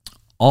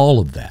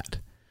 All of that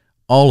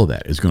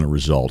is going to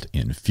result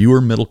in fewer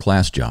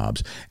middle-class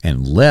jobs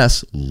and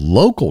less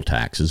local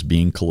taxes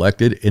being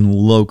collected in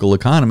local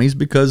economies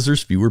because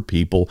there's fewer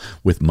people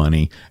with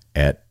money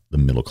at the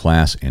middle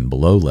class and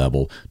below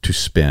level to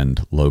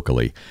spend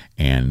locally.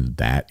 And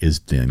that is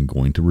then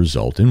going to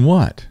result in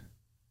what?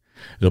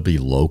 It'll be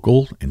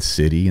local and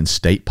city and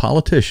state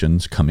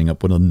politicians coming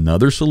up with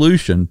another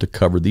solution to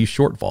cover these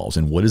shortfalls.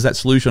 And what does that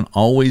solution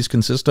always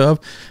consist of?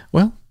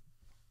 Well,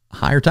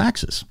 higher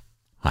taxes.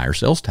 Higher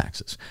sales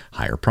taxes,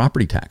 higher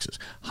property taxes,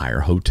 higher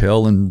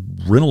hotel and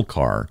rental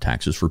car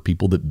taxes for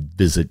people that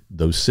visit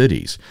those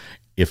cities,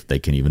 if they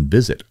can even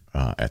visit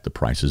at the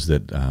prices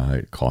that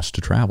it costs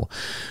to travel.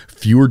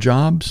 Fewer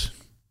jobs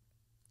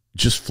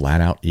just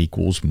flat out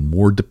equals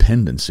more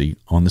dependency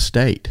on the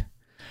state.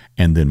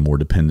 And then more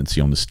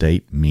dependency on the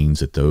state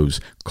means that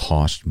those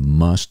costs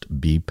must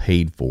be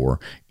paid for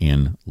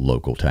in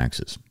local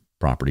taxes,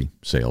 property,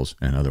 sales,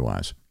 and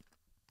otherwise.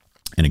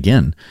 And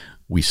again,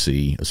 we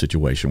see a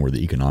situation where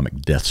the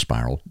economic death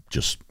spiral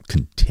just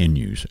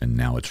continues, and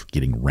now it's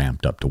getting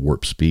ramped up to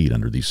warp speed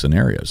under these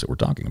scenarios that we're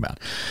talking about.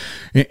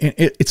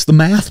 It's the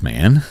math,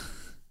 man.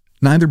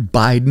 Neither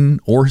Biden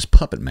or his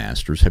puppet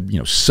masters have,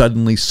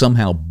 suddenly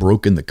somehow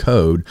broken the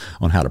code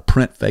on how to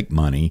print fake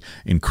money,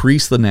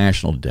 increase the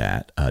national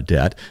debt,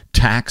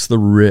 tax the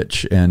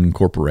rich and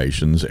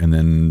corporations, and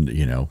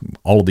then,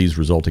 all of these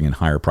resulting in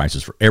higher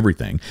prices for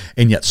everything,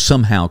 and yet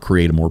somehow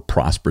create a more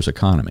prosperous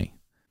economy.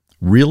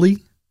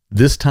 Really?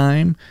 This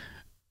time,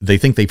 they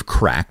think they've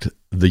cracked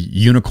the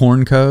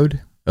unicorn code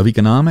of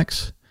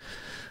economics?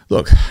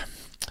 Look,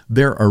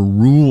 there are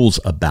rules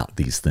about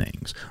these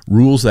things,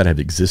 rules that have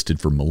existed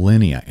for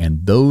millennia,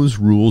 and those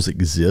rules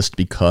exist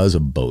because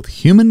of both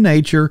human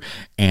nature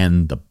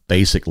and the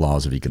basic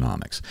laws of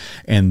economics.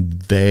 And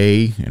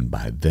they, and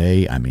by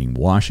they, I mean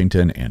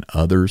Washington and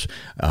others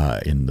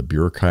in the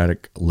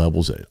bureaucratic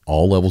levels, at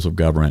all levels of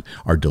government,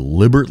 are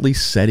deliberately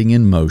setting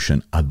in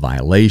motion a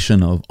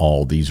violation of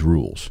all these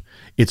rules.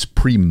 It's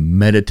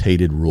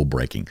premeditated rule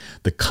breaking.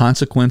 The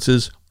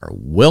consequences are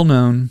well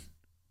known,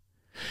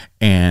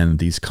 and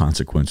these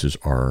consequences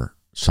are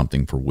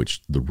something for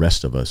which the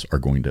rest of us are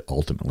going to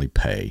ultimately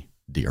pay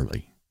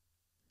dearly.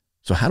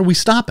 So how do we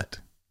stop it?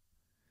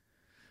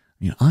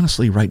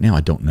 Honestly, right now,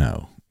 I don't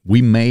know.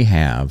 We may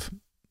have,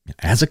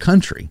 as a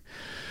country,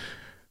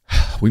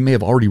 we may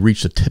have already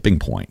reached a tipping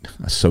point.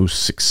 So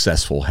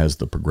successful has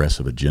the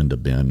progressive agenda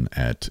been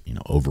at,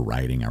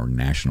 overriding our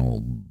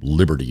national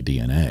liberty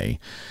DNA,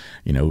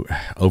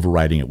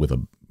 overriding it with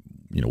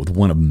with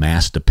one of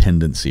mass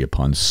dependency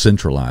upon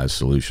centralized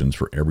solutions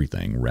for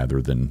everything,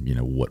 rather than,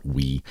 what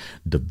we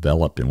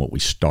developed and what we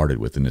started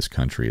with in this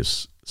country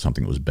is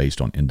something that was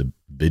based on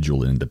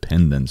individual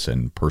independence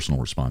and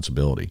personal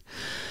responsibility.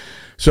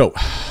 So,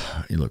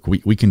 look,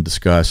 we can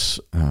discuss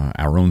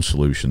our own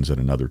solutions at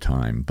another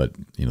time, but,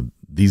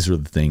 these are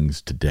the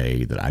things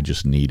today that I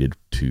just needed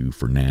to,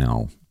 for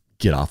now,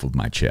 get off of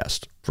my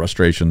chest.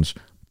 Frustrations,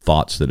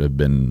 thoughts that have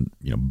been,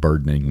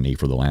 burdening me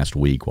for the last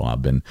week while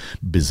I've been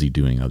busy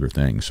doing other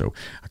things. So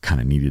I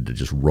kind of needed to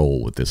just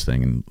roll with this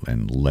thing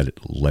and let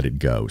it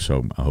go.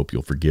 So I hope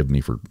you'll forgive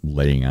me for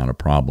laying out a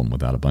problem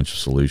without a bunch of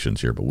solutions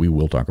here, but we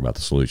will talk about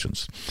the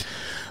solutions.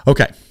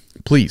 Okay,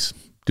 please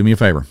do me a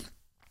favor.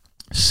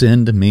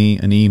 Send me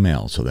an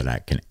email so that I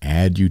can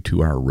add you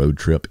to our road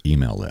trip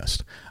email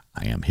list.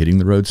 I am hitting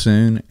the road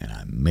soon, and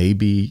I may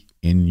be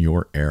in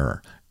your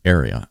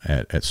area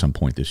at some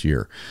point this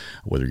year.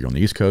 Whether you're on the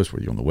East Coast,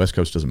 whether you're on the West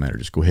Coast, doesn't matter.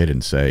 Just go ahead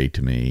and say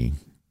to me,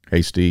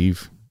 hey,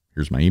 Steve,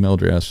 here's my email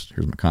address,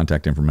 here's my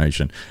contact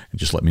information, and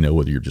just let me know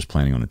whether you're just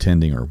planning on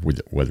attending or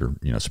whether,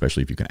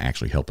 especially if you can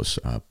actually help us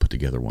put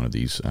together one of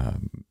these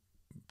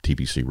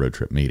TPC road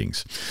trip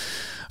meetings.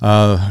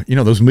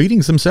 Those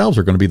meetings themselves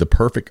are going to be the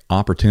perfect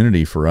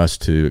opportunity for us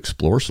to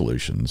explore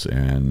solutions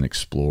and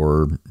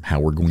explore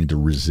how we're going to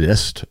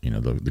resist,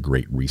 the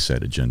Great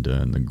Reset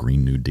agenda and the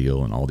Green New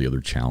Deal and all the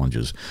other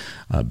challenges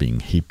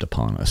being heaped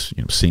upon us,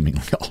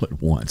 seemingly all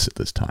at once at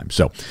this time.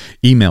 So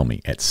email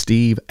me at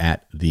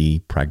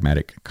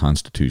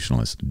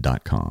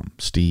steve@thepragmaticconstitutionalist.com,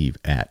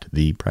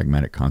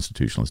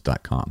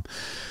 steve@thepragmaticconstitutionalist.com.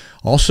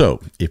 Also,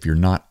 if you're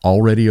not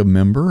already a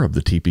member of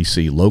the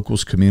TPC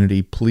Locals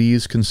community,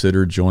 please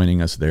consider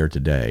joining us there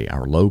today.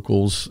 Our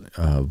Locals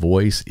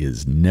voice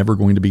is never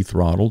going to be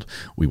throttled.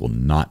 We will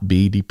not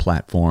be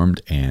deplatformed,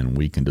 and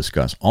we can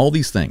discuss all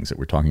these things that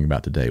we're talking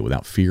about today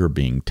without fear of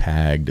being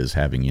tagged as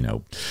having,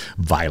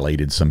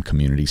 violated some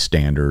community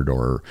standard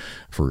or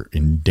for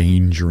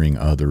endangering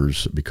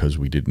others because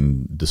we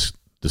didn't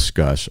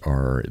discuss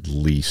or at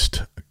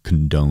least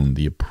condone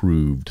the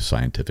approved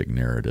scientific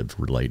narrative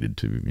related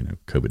to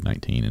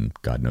COVID-19 and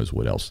God knows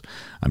what else.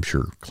 I'm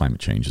sure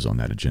climate change is on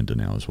that agenda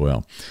now as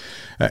well.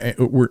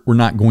 We're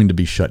not going to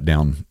be shut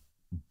down,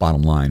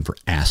 bottom line, for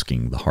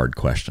asking the hard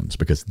questions,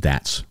 because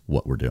that's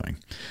what we're doing.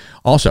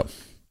 Also,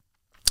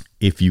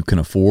 if you can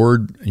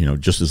afford,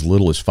 just as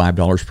little as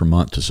 $5 per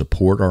month to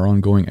support our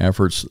ongoing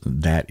efforts,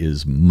 that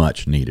is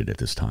much needed at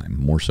this time,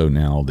 more so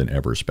now than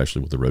ever,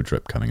 especially with the road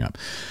trip coming up.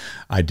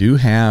 I do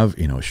have,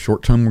 a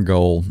short-term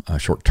goal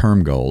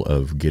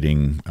of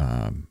getting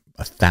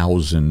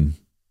 1,000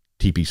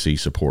 TPC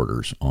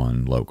supporters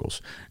on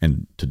Locals,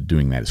 and to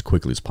doing that as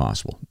quickly as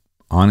possible.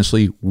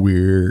 Honestly,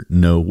 we're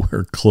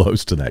nowhere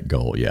close to that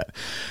goal yet.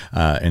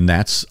 And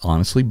that's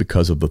honestly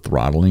because of the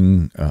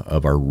throttling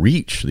of our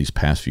reach these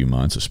past few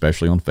months,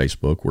 especially on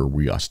Facebook, where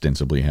we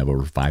ostensibly have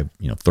over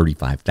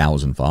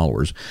 35,000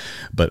 followers.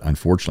 But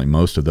unfortunately,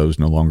 most of those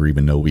no longer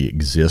even know we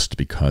exist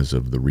because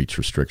of the reach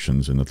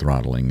restrictions and the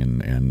throttling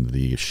and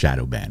the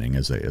shadow banning,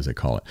 as they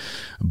call it.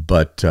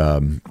 But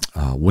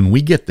when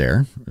we get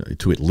there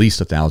to at least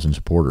 1,000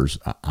 supporters,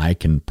 I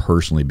can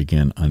personally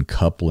begin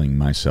uncoupling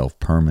myself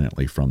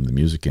permanently from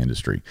the music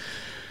industry.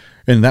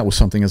 And that was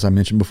something, as I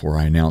mentioned before,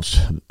 I announced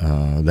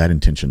that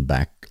intention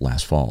back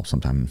last fall,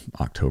 sometime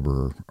October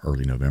or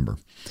early November.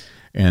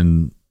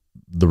 And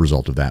the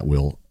result of that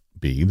will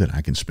be that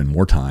I can spend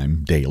more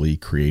time daily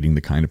creating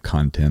the kind of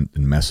content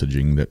and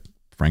messaging that,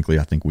 frankly,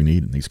 I think we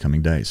need in these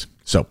coming days.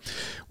 So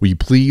will you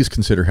please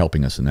consider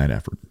helping us in that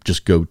effort?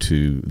 Just go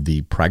to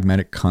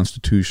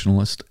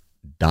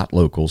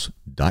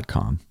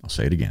thepragmaticconstitutionalist.locals.com. I'll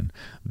say it again,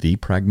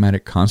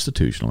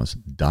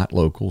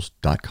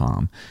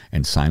 thepragmaticconstitutionalist.locals.com,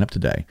 and sign up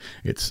today.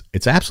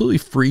 It's absolutely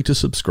free to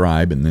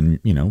subscribe, and then,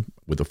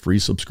 with a free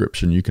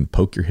subscription, you can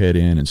poke your head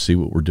in and see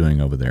what we're doing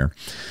over there.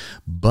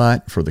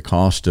 But for the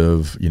cost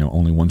of,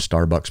 only $1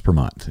 Starbucks per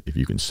month, if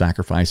you can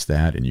sacrifice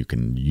that and you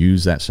can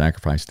use that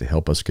sacrifice to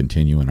help us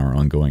continue in our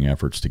ongoing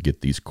efforts to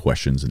get these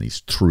questions and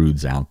these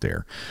truths out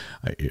there,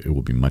 it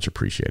will be much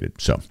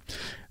appreciated. So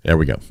there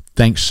we go.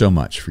 Thanks so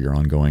much for your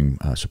ongoing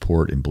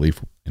support and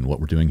belief in what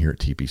we're doing here at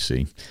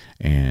TPC,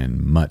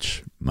 and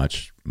much,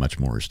 much, much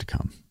more is to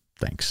come.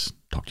 Thanks.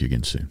 Talk to you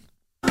again soon.